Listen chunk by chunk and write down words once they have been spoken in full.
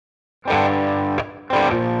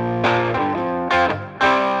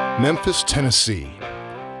Memphis, Tennessee.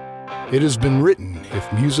 It has been written,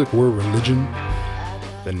 if music were religion,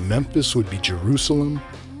 then Memphis would be Jerusalem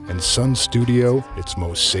and Sun Studio its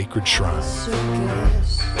most sacred shrine.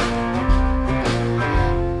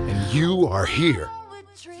 And you are here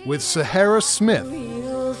with Sahara Smith.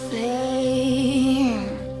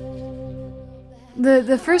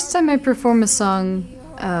 The first time I perform a song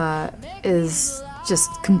is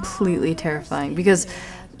just completely terrifying because,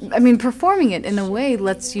 I mean, performing it in a way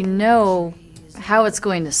lets you know how it's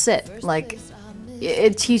going to sit. Like,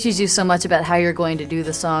 it teaches you so much about how you're going to do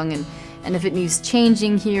the song and if it needs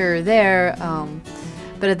changing here or there.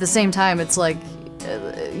 But at the same time, it's like,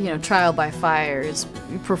 you know, trial by fire.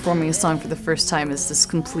 Performing a song for the first time is this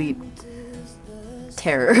complete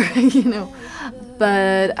terror, you know.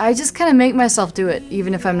 But I just kind of make myself do it,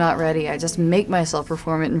 even if I'm not ready. I just make myself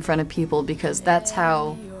perform it in front of people because that's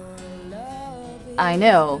how I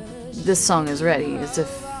know this song is ready, is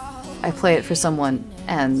if I play it for someone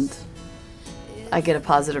and I get a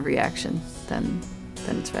positive reaction, then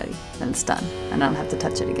it's ready, then it's done, and I don't have to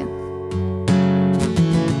touch it again.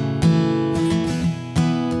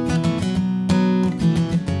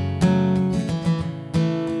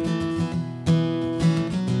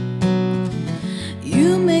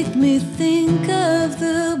 You make me think of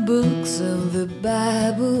the books of the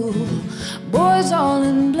Bible, boys all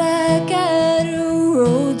in black at a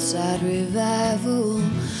roadside revival.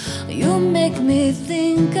 You make me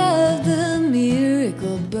think of the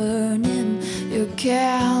miracle burning, your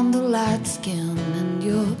candlelight skin and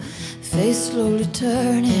your face slowly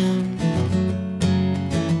turning.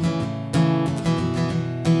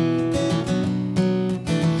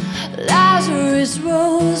 Lazarus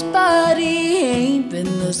rose, but he ain't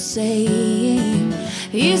been the same.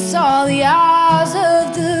 He saw the eyes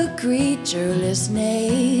of the creature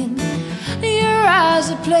listening. Your eyes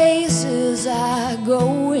are places I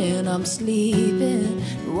go when I'm sleeping.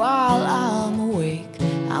 While I'm awake,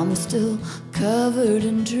 I'm still covered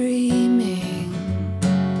in dreaming.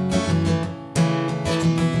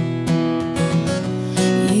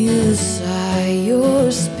 You sigh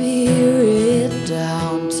your spirit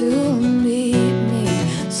down to meet me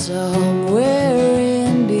somewhere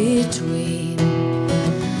in between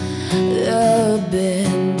the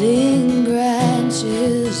bending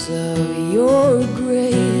branches of your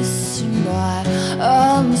grace and my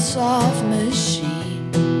unsolved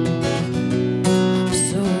machine.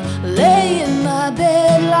 So lay in my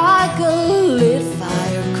bed like a lit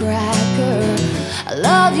firecracker. I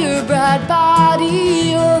love your bright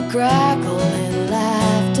body, your crackling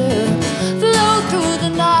laughter. Flow through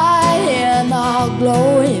the night and I'll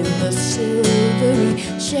glow in the silvery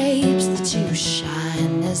shapes that you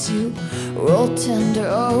shine as you roll tender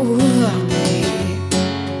over me.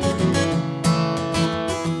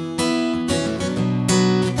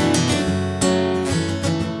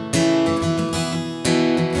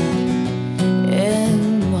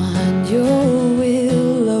 And wind your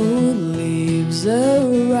willow leaves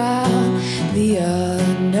around the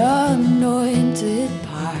unanointed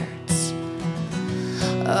parts.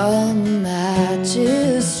 A match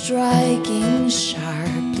is striking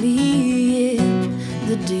sharply in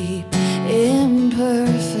the deep,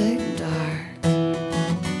 imperfect dark.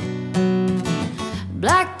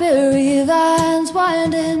 Blackberry vines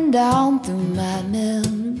winding down through my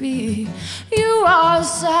memory. You are the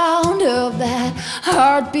sound of that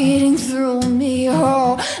heart beating through me.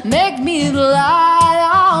 Oh, make me the light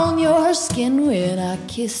on your skin when I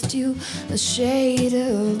kissed you, the shade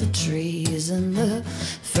of the trees in the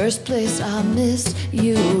first place I missed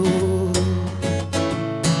you.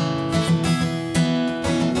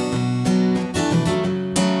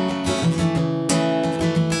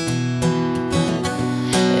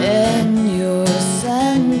 And your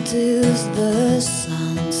scent is the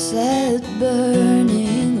sunset burning